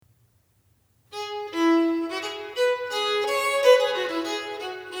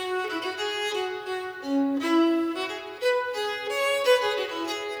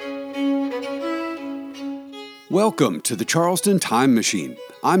Welcome to the Charleston Time Machine.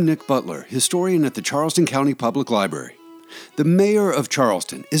 I'm Nick Butler, historian at the Charleston County Public Library. The Mayor of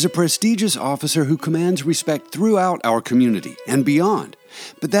Charleston is a prestigious officer who commands respect throughout our community and beyond,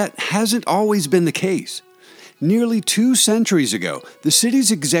 but that hasn't always been the case. Nearly 2 centuries ago, the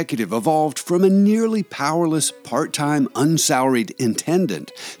city's executive evolved from a nearly powerless part-time unsalaried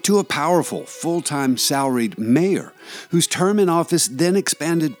intendant to a powerful full-time salaried mayor, whose term in office then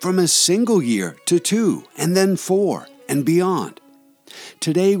expanded from a single year to 2, and then 4, and beyond.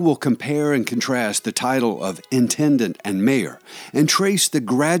 Today we'll compare and contrast the title of intendant and mayor and trace the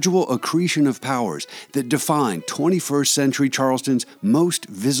gradual accretion of powers that define 21st century Charleston's most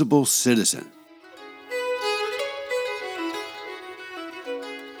visible citizen.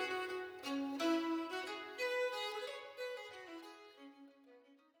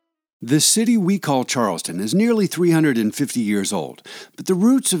 The city we call Charleston is nearly 350 years old, but the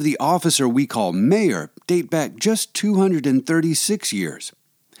roots of the officer we call mayor date back just 236 years.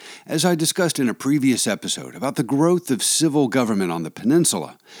 As I discussed in a previous episode about the growth of civil government on the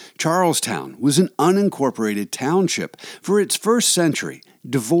peninsula, Charlestown was an unincorporated township for its first century,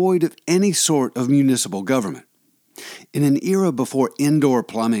 devoid of any sort of municipal government. In an era before indoor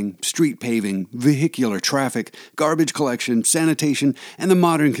plumbing, street paving, vehicular traffic, garbage collection, sanitation, and the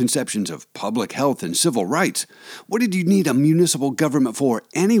modern conceptions of public health and civil rights, what did you need a municipal government for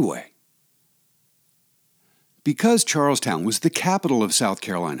anyway? Because Charlestown was the capital of South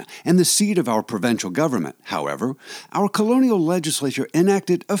Carolina and the seat of our provincial government, however, our colonial legislature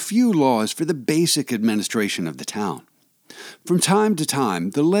enacted a few laws for the basic administration of the town. From time to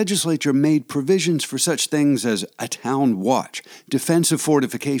time, the legislature made provisions for such things as a town watch, defensive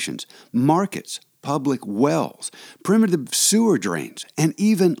fortifications, markets, public wells, primitive sewer drains, and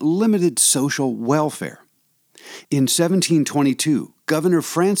even limited social welfare. In 1722, Governor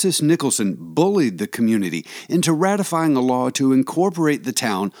Francis Nicholson bullied the community into ratifying a law to incorporate the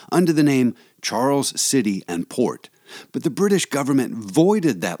town under the name Charles City and Port, but the British government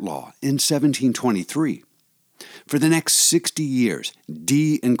voided that law in 1723. For the next 60 years,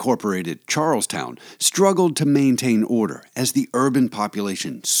 de-incorporated Charlestown struggled to maintain order as the urban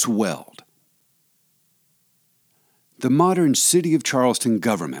population swelled. The modern City of Charleston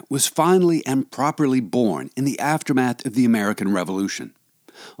government was finally and properly born in the aftermath of the American Revolution.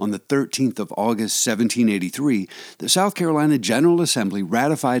 On the 13th of August, 1783, the South Carolina General Assembly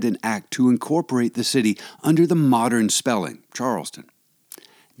ratified an act to incorporate the city under the modern spelling, Charleston.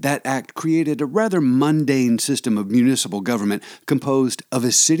 That act created a rather mundane system of municipal government composed of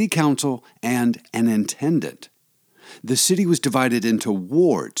a city council and an intendant. The city was divided into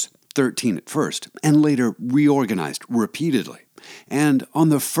wards, 13 at first, and later reorganized repeatedly. And on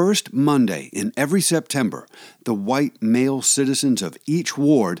the first Monday in every September, the white male citizens of each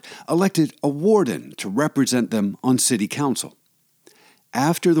ward elected a warden to represent them on city council.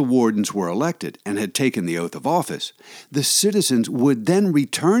 After the wardens were elected and had taken the oath of office, the citizens would then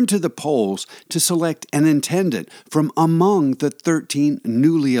return to the polls to select an intendant from among the 13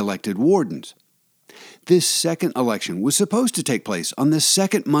 newly elected wardens. This second election was supposed to take place on the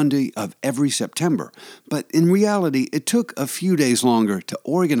second Monday of every September, but in reality it took a few days longer to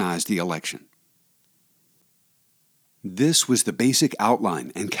organize the election. This was the basic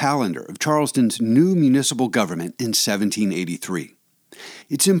outline and calendar of Charleston's new municipal government in 1783.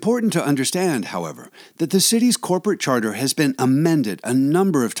 It's important to understand, however, that the city's corporate charter has been amended a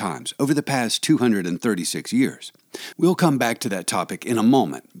number of times over the past 236 years. We'll come back to that topic in a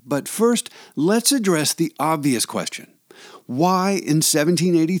moment, but first, let's address the obvious question. Why in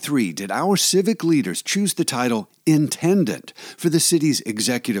 1783 did our civic leaders choose the title intendant for the city's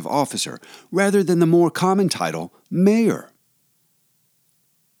executive officer rather than the more common title mayor?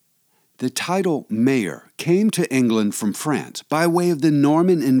 The title mayor came to England from France by way of the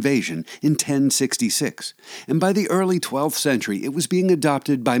Norman invasion in 1066, and by the early 12th century it was being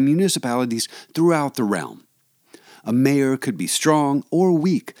adopted by municipalities throughout the realm. A mayor could be strong or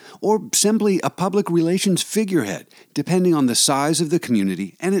weak, or simply a public relations figurehead, depending on the size of the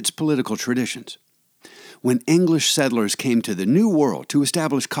community and its political traditions. When English settlers came to the New World to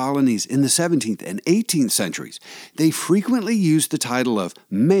establish colonies in the 17th and 18th centuries, they frequently used the title of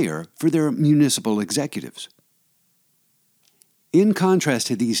mayor for their municipal executives. In contrast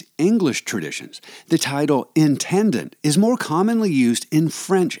to these English traditions, the title intendant is more commonly used in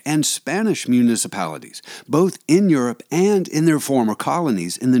French and Spanish municipalities, both in Europe and in their former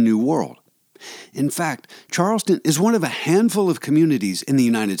colonies in the New World. In fact, Charleston is one of a handful of communities in the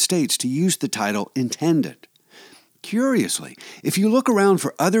United States to use the title intendant. Curiously, if you look around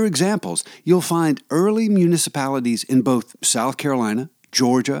for other examples, you'll find early municipalities in both South Carolina,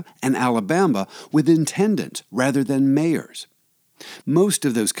 Georgia, and Alabama with intendants rather than mayors. Most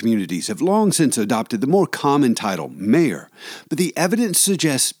of those communities have long since adopted the more common title mayor, but the evidence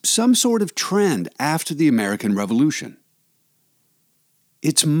suggests some sort of trend after the American Revolution.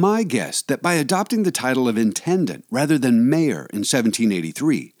 It's my guess that by adopting the title of intendant rather than mayor in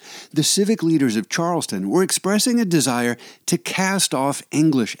 1783, the civic leaders of Charleston were expressing a desire to cast off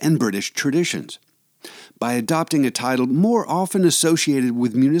English and British traditions. By adopting a title more often associated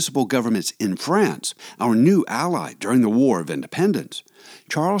with municipal governments in France, our new ally during the War of Independence,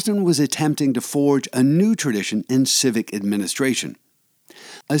 Charleston was attempting to forge a new tradition in civic administration.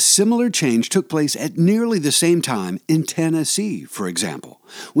 A similar change took place at nearly the same time in Tennessee, for example,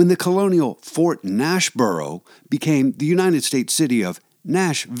 when the colonial Fort Nashboro became the United States city of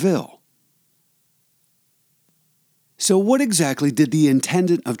Nashville. So what exactly did the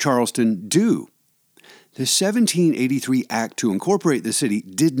intendant of Charleston do? The 1783 Act to incorporate the city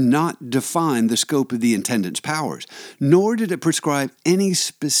did not define the scope of the intendant's powers, nor did it prescribe any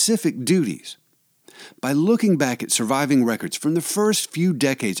specific duties. By looking back at surviving records from the first few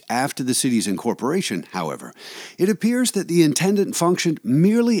decades after the city's incorporation, however, it appears that the intendant functioned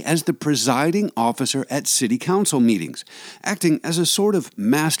merely as the presiding officer at city council meetings, acting as a sort of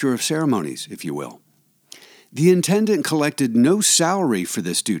master of ceremonies, if you will. The intendant collected no salary for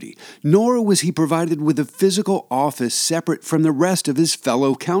this duty, nor was he provided with a physical office separate from the rest of his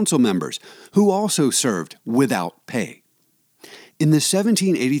fellow council members, who also served without pay. In the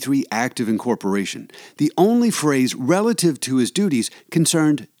 1783 Act of Incorporation, the only phrase relative to his duties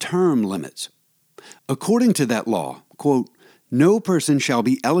concerned term limits. According to that law, quote, "No person shall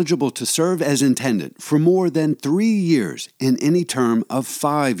be eligible to serve as intendant for more than 3 years in any term of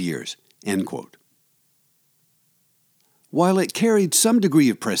 5 years," end quote. While it carried some degree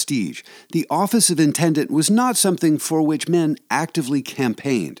of prestige, the office of intendant was not something for which men actively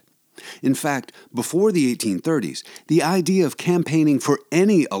campaigned. In fact, before the 1830s, the idea of campaigning for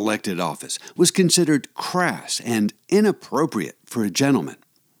any elected office was considered crass and inappropriate for a gentleman.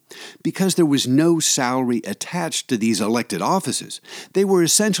 Because there was no salary attached to these elected offices, they were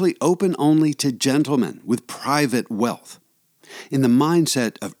essentially open only to gentlemen with private wealth. In the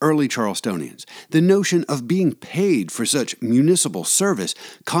mindset of early Charlestonians, the notion of being paid for such municipal service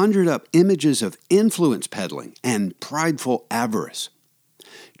conjured up images of influence peddling and prideful avarice.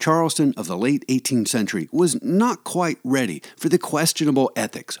 Charleston of the late 18th century was not quite ready for the questionable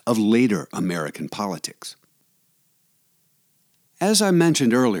ethics of later American politics. As I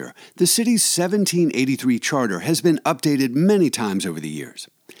mentioned earlier, the city's 1783 charter has been updated many times over the years.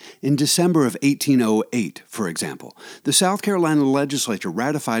 In December of 1808, for example, the South Carolina legislature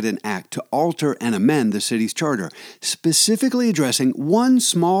ratified an act to alter and amend the city's charter, specifically addressing one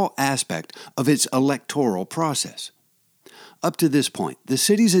small aspect of its electoral process. Up to this point, the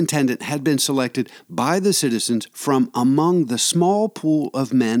city's intendant had been selected by the citizens from among the small pool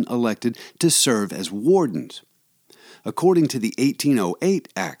of men elected to serve as wardens. According to the 1808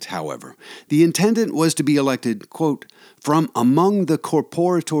 Act, however, the intendant was to be elected, quote, "from among the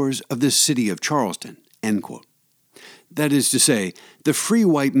corporators of the city of Charleston," end quote. That is to say, the free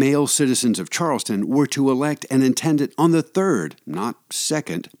white male citizens of Charleston were to elect an intendant on the third, not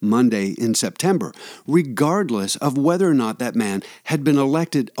second, Monday in September, regardless of whether or not that man had been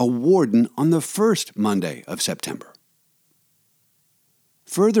elected a warden on the first Monday of September.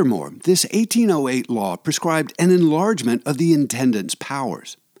 Furthermore, this 1808 law prescribed an enlargement of the intendant's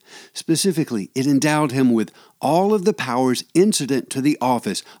powers. Specifically, it endowed him with all of the powers incident to the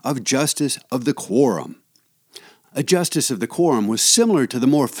office of Justice of the Quorum. A Justice of the Quorum was similar to the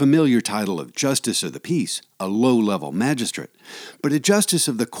more familiar title of Justice of the Peace, a low-level magistrate, but a Justice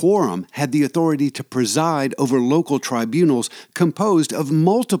of the Quorum had the authority to preside over local tribunals composed of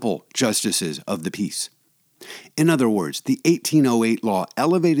multiple Justices of the Peace. In other words, the 1808 law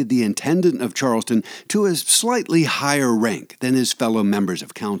elevated the intendant of Charleston to a slightly higher rank than his fellow members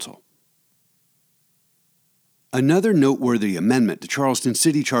of council. Another noteworthy amendment to Charleston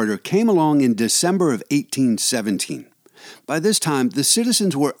City Charter came along in December of 1817. By this time, the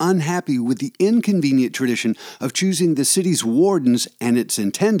citizens were unhappy with the inconvenient tradition of choosing the city's wardens and its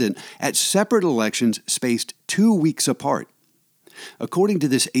intendant at separate elections spaced 2 weeks apart. According to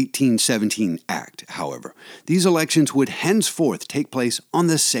this 1817 Act, however, these elections would henceforth take place on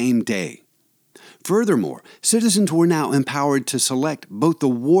the same day. Furthermore, citizens were now empowered to select both the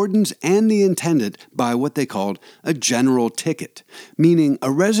wardens and the intendant by what they called a general ticket, meaning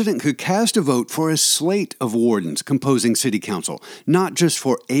a resident could cast a vote for a slate of wardens composing city council, not just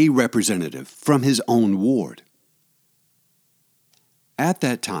for a representative from his own ward. At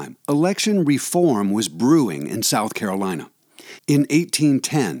that time, election reform was brewing in South Carolina. In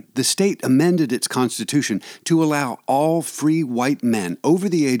 1810, the state amended its constitution to allow all free white men over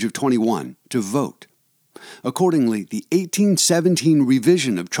the age of 21 to vote. Accordingly, the 1817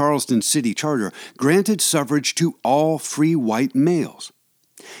 revision of Charleston's city charter granted suffrage to all free white males.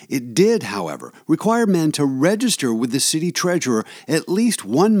 It did, however, require men to register with the city treasurer at least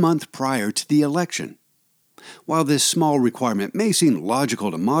 1 month prior to the election. While this small requirement may seem logical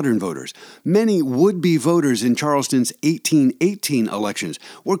to modern voters, many would-be voters in Charleston's 1818 elections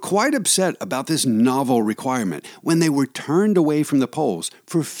were quite upset about this novel requirement when they were turned away from the polls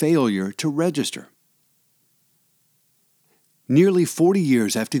for failure to register. Nearly 40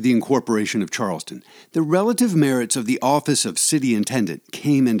 years after the incorporation of Charleston, the relative merits of the office of city intendant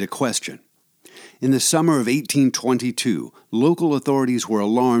came into question. In the summer of 1822, local authorities were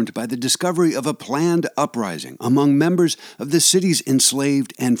alarmed by the discovery of a planned uprising among members of the city's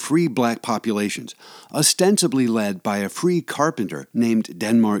enslaved and free black populations, ostensibly led by a free carpenter named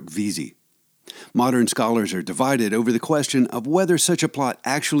Denmark Vesey. Modern scholars are divided over the question of whether such a plot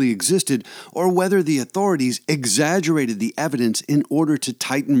actually existed or whether the authorities exaggerated the evidence in order to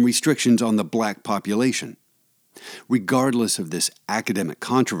tighten restrictions on the black population. Regardless of this academic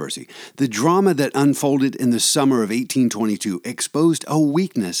controversy, the drama that unfolded in the summer of 1822 exposed a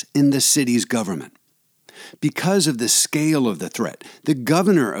weakness in the city's government. Because of the scale of the threat, the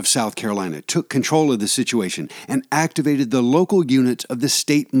governor of South Carolina took control of the situation and activated the local units of the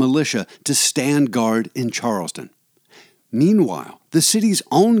state militia to stand guard in Charleston. Meanwhile, the city's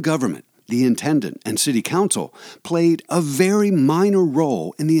own government, the intendant and city council, played a very minor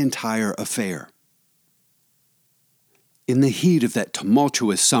role in the entire affair. In the heat of that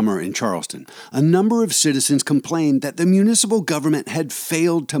tumultuous summer in Charleston, a number of citizens complained that the municipal government had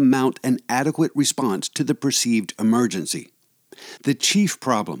failed to mount an adequate response to the perceived emergency. The chief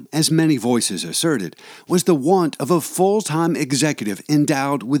problem, as many voices asserted, was the want of a full-time executive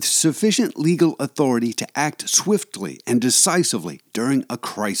endowed with sufficient legal authority to act swiftly and decisively during a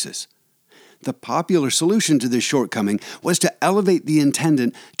crisis. The popular solution to this shortcoming was to elevate the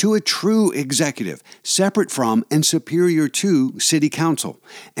intendant to a true executive, separate from and superior to city council,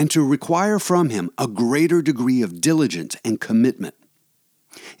 and to require from him a greater degree of diligence and commitment.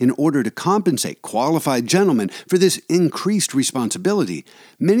 In order to compensate qualified gentlemen for this increased responsibility,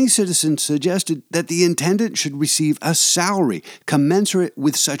 many citizens suggested that the intendant should receive a salary commensurate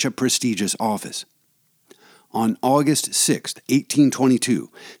with such a prestigious office. On August 6, 1822,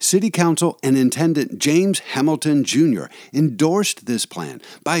 City Council and Intendant James Hamilton, Jr. endorsed this plan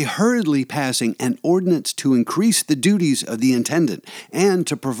by hurriedly passing an ordinance to increase the duties of the intendant and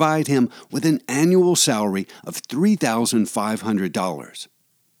to provide him with an annual salary of $3,500.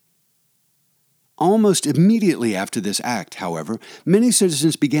 Almost immediately after this act, however, many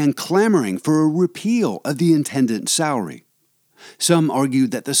citizens began clamoring for a repeal of the intendant's salary. Some argued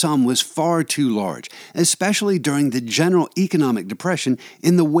that the sum was far too large, especially during the general economic depression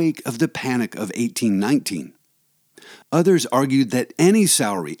in the wake of the Panic of 1819. Others argued that any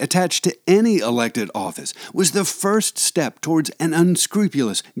salary attached to any elected office was the first step towards an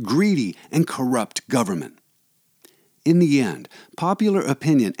unscrupulous, greedy, and corrupt government. In the end, popular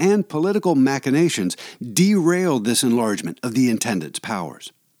opinion and political machinations derailed this enlargement of the intendant's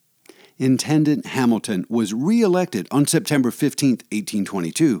powers. Intendant Hamilton was re-elected on September 15,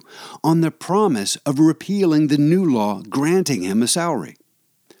 1822, on the promise of repealing the new law granting him a salary.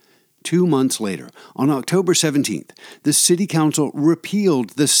 2 months later, on October 17th, the City Council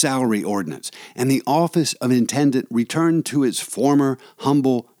repealed the salary ordinance, and the office of intendant returned to its former,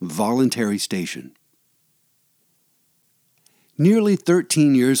 humble, voluntary station. Nearly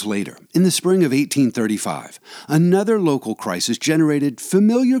 13 years later, in the spring of 1835, another local crisis generated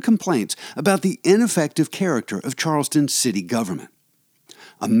familiar complaints about the ineffective character of Charleston's city government.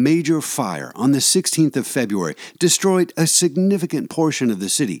 A major fire on the 16th of February destroyed a significant portion of the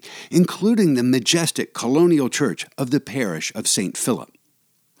city, including the majestic colonial church of the parish of St. Philip.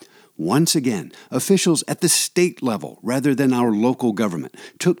 Once again, officials at the state level, rather than our local government,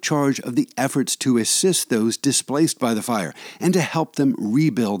 took charge of the efforts to assist those displaced by the fire and to help them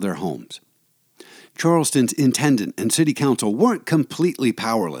rebuild their homes. Charleston's intendant and city council weren't completely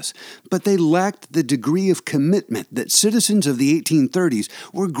powerless, but they lacked the degree of commitment that citizens of the 1830s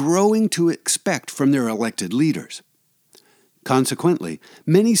were growing to expect from their elected leaders. Consequently,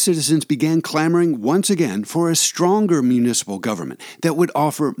 many citizens began clamoring once again for a stronger municipal government that would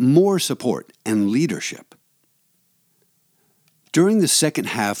offer more support and leadership. During the second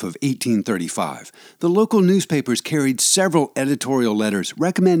half of 1835, the local newspapers carried several editorial letters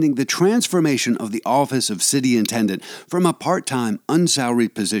recommending the transformation of the office of city intendant from a part-time,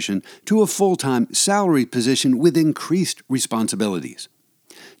 unsalaried position to a full-time, salaried position with increased responsibilities.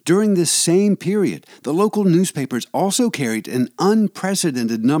 During this same period, the local newspapers also carried an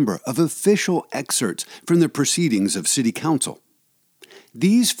unprecedented number of official excerpts from the proceedings of City Council.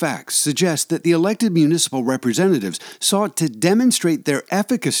 These facts suggest that the elected municipal representatives sought to demonstrate their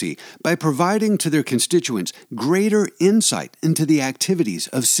efficacy by providing to their constituents greater insight into the activities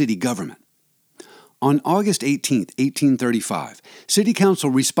of city government. On August 18, 1835, City Council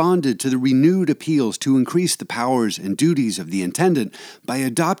responded to the renewed appeals to increase the powers and duties of the intendant by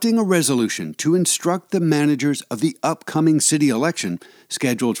adopting a resolution to instruct the managers of the upcoming city election,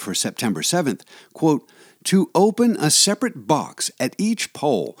 scheduled for September 7th, quote, to open a separate box at each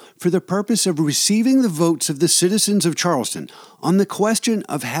poll for the purpose of receiving the votes of the citizens of Charleston on the question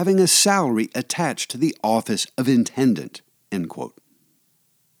of having a salary attached to the office of intendant, end quote.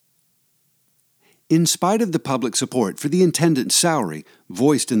 In spite of the public support for the intendant's salary,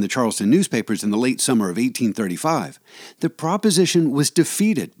 voiced in the Charleston newspapers in the late summer of 1835, the proposition was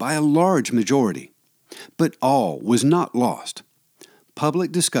defeated by a large majority. But all was not lost.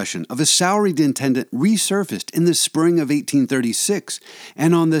 Public discussion of a salaried intendant resurfaced in the spring of 1836,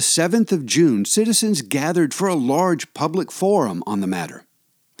 and on the 7th of June, citizens gathered for a large public forum on the matter.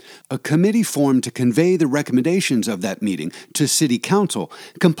 A committee formed to convey the recommendations of that meeting to City Council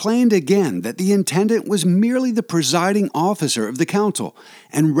complained again that the intendant was merely the presiding officer of the council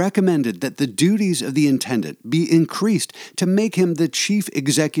and recommended that the duties of the intendant be increased to make him the chief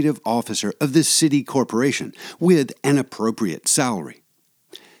executive officer of the city corporation with an appropriate salary.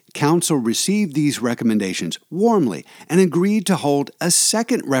 Council received these recommendations warmly and agreed to hold a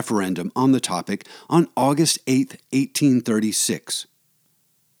second referendum on the topic on August 8, 1836.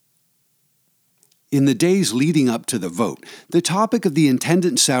 In the days leading up to the vote, the topic of the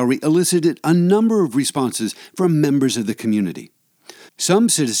intendant's salary elicited a number of responses from members of the community. Some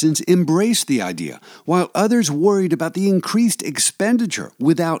citizens embraced the idea, while others worried about the increased expenditure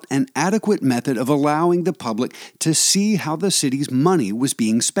without an adequate method of allowing the public to see how the city's money was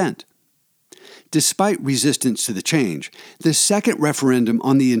being spent. Despite resistance to the change, the second referendum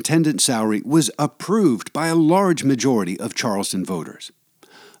on the intendant's salary was approved by a large majority of Charleston voters.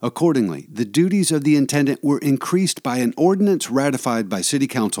 Accordingly, the duties of the intendant were increased by an ordinance ratified by City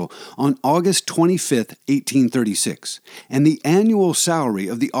Council on August 25, 1836, and the annual salary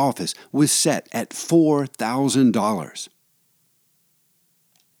of the office was set at $4,000.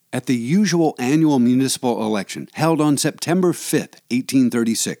 At the usual annual municipal election held on September 5,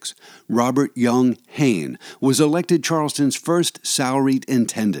 1836, Robert Young Hayne was elected Charleston's first salaried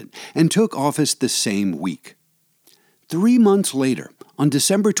intendant and took office the same week. 3 months later, on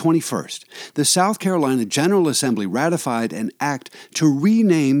December 21st, the South Carolina General Assembly ratified an act to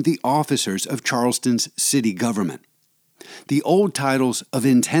rename the officers of Charleston's city government. The old titles of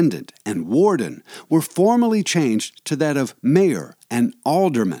intendant and warden were formally changed to that of mayor and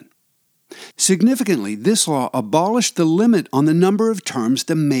alderman. Significantly, this law abolished the limit on the number of terms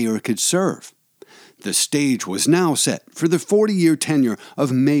the mayor could serve. The stage was now set for the 40-year tenure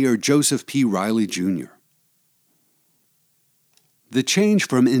of Mayor Joseph P. Riley, Jr. The change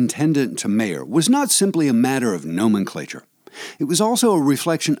from intendant to mayor was not simply a matter of nomenclature. It was also a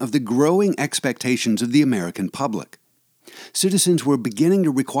reflection of the growing expectations of the American public. Citizens were beginning to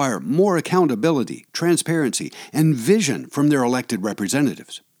require more accountability, transparency, and vision from their elected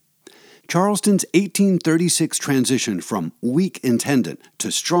representatives. Charleston's 1836 transition from weak intendant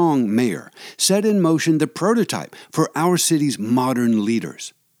to strong mayor set in motion the prototype for our city's modern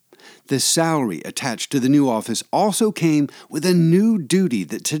leaders. The salary attached to the new office also came with a new duty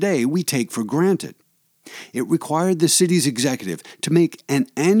that today we take for granted. It required the city's executive to make an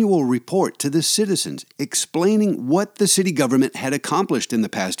annual report to the citizens explaining what the city government had accomplished in the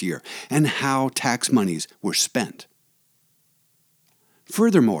past year and how tax monies were spent.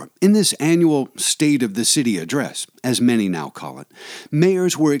 Furthermore, in this annual State of the City address, as many now call it,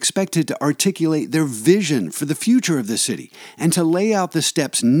 mayors were expected to articulate their vision for the future of the city and to lay out the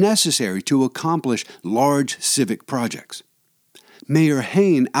steps necessary to accomplish large civic projects. Mayor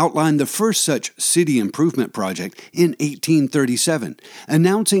Hayne outlined the first such city improvement project in 1837,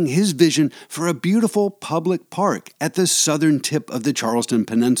 announcing his vision for a beautiful public park at the southern tip of the Charleston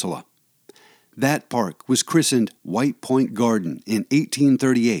Peninsula. That park was christened White Point Garden in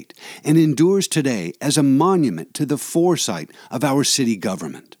 1838 and endures today as a monument to the foresight of our city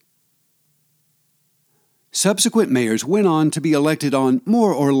government. Subsequent mayors went on to be elected on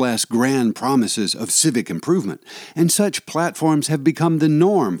more or less grand promises of civic improvement, and such platforms have become the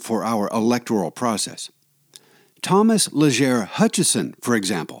norm for our electoral process. Thomas Leger Hutchison, for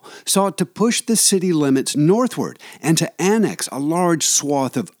example, sought to push the city limits northward and to annex a large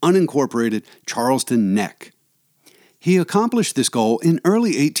swath of unincorporated Charleston Neck. He accomplished this goal in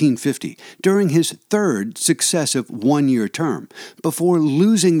early 1850 during his third successive one-year term, before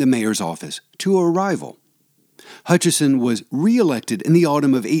losing the mayor's office to a rival. Hutchison was re-elected in the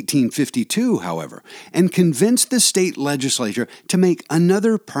autumn of 1852, however, and convinced the state legislature to make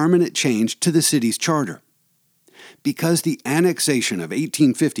another permanent change to the city's charter. Because the annexation of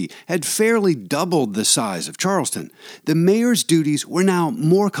 1850 had fairly doubled the size of Charleston, the mayor's duties were now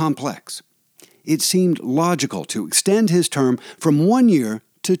more complex. It seemed logical to extend his term from 1 year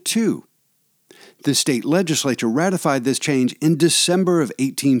to 2. The state legislature ratified this change in December of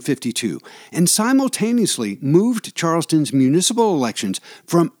 1852 and simultaneously moved Charleston's municipal elections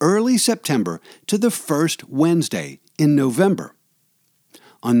from early September to the first Wednesday in November.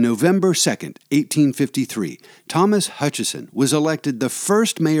 On November 2, 1853, Thomas Hutchison was elected the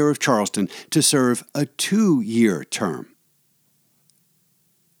first mayor of Charleston to serve a 2-year term.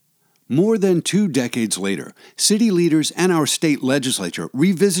 More than 2 decades later, city leaders and our state legislature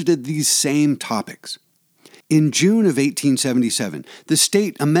revisited these same topics. In June of 1877, the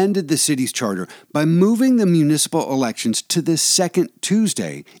state amended the city's charter by moving the municipal elections to the second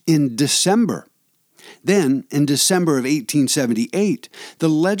Tuesday in December. Then, in December of 1878, the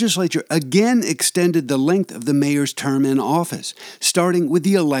legislature again extended the length of the mayor's term in office, starting with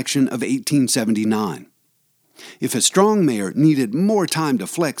the election of 1879. If a strong mayor needed more time to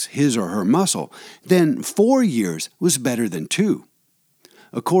flex his or her muscle, then 4 years was better than 2.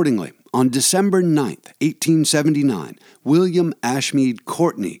 Accordingly, on December 9, 1879, William Ashmead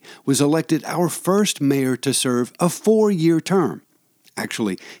Courtney was elected our first mayor to serve a 4-year term.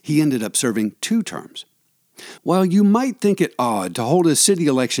 Actually, he ended up serving 2 terms. While you might think it odd to hold a city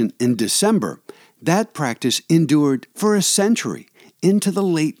election in December, that practice endured for a century, into the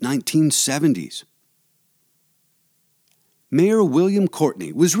late 1970s. Mayor William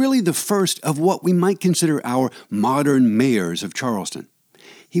Courtney was really the first of what we might consider our modern mayors of Charleston.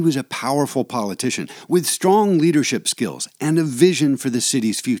 He was a powerful politician with strong leadership skills and a vision for the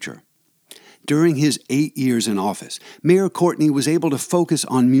city's future. During his 8 years in office, Mayor Courtney was able to focus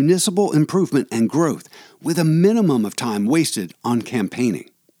on municipal improvement and growth with a minimum of time wasted on campaigning.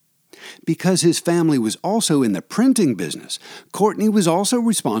 Because his family was also in the printing business, Courtney was also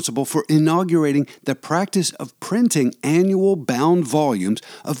responsible for inaugurating the practice of printing annual bound volumes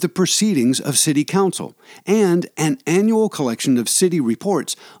of the proceedings of City Council and an annual collection of city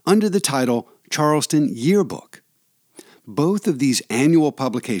reports under the title Charleston Yearbook. Both of these annual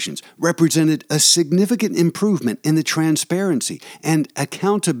publications represented a significant improvement in the transparency and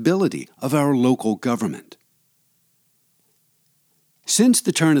accountability of our local government. Since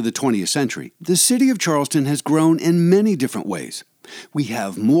the turn of the 20th century, the city of Charleston has grown in many different ways. We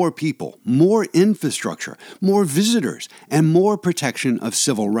have more people, more infrastructure, more visitors, and more protection of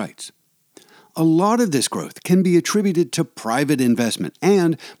civil rights. A lot of this growth can be attributed to private investment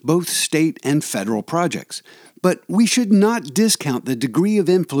and both state and federal projects, but we should not discount the degree of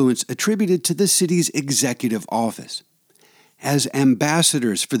influence attributed to the city's executive office. As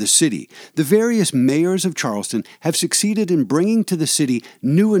ambassadors for the city, the various mayors of Charleston have succeeded in bringing to the city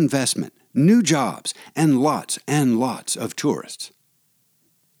new investment, new jobs, and lots of tourists.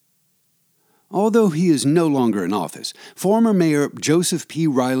 Although he is no longer in office, former Mayor Joseph P.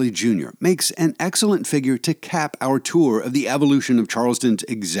 Riley Jr. makes an excellent figure to cap our tour of the evolution of Charleston's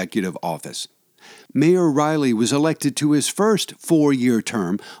executive office. Mayor Riley was elected to his first 4-year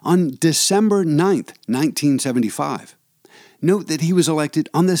term on December 9, 1975. Note that he was elected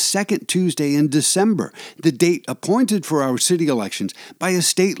on the second Tuesday in December, the date appointed for our city elections by a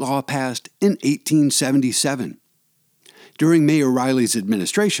state law passed in 1877. During Mayor Riley's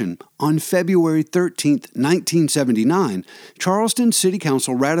administration, on February 13, 1979, Charleston City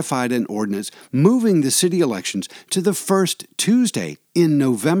Council ratified an ordinance moving the city elections to the first Tuesday in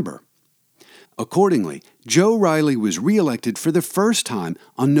November. Accordingly, Joe Riley was re-elected for the first time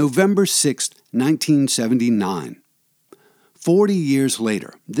on November 6, 1979. 40 years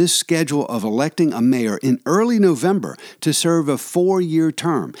later, this schedule of electing a mayor in early November to serve a 4-year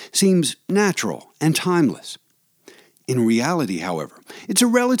term seems natural and timeless. In reality, however, it's a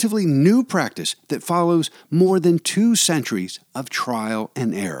relatively new practice that follows more than 2 centuries of trial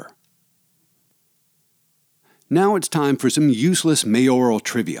and error. Now it's time for some useless mayoral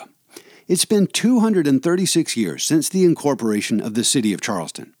trivia. It's been 236 years since the incorporation of the city of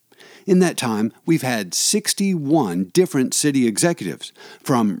Charleston. In that time, we've had 61 different city executives,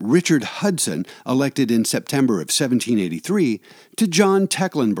 from Richard Hudson, elected in September of 1783, to John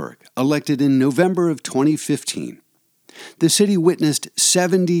Tecklenburg, elected in November of 2015. The city witnessed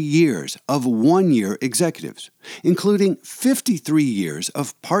 70 years of one-year executives, including 53 years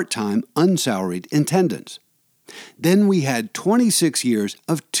of part-time unsalaried intendants. Then we had 26 years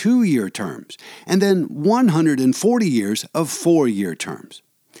of two-year terms, and then 140 years of four-year terms.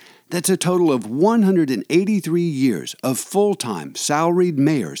 That's a total of 183 years of full-time salaried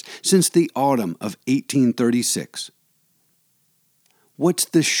mayors since the autumn of 1836. What's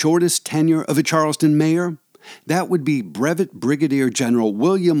the shortest tenure of a Charleston mayor? That would be Brevet Brigadier General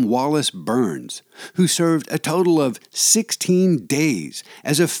William Wallace Burns, who served a total of 16 days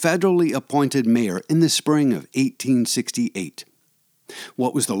as a federally appointed mayor in the spring of 1868.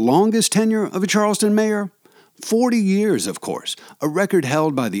 What was the longest tenure of a Charleston mayor? 40 years, of course, a record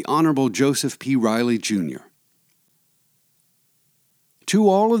held by the Honorable Joseph P. Riley, Jr. To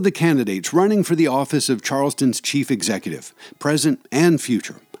all of the candidates running for the office of Charleston's chief executive, present and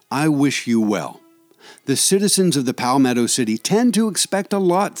future, I wish you well. The citizens of the Palmetto City tend to expect a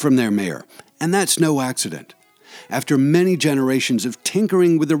lot from their mayor, and that's no accident. After many generations of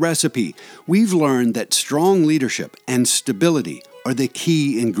tinkering with the recipe, we've learned that strong leadership and stability are the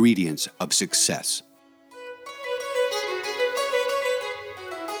key ingredients of success.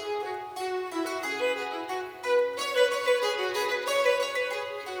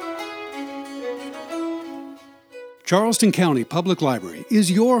 Charleston County Public Library is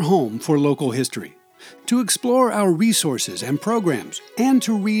your home for local history. To explore our resources and programs, and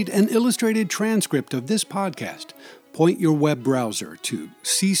to read an illustrated transcript of this podcast, point your web browser to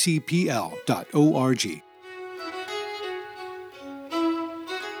ccpl.org.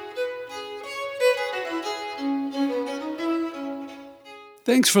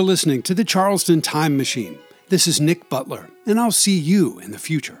 Thanks for listening to the Charleston Time Machine. This is Nick Butler, and I'll see you in the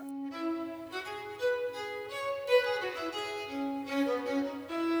future.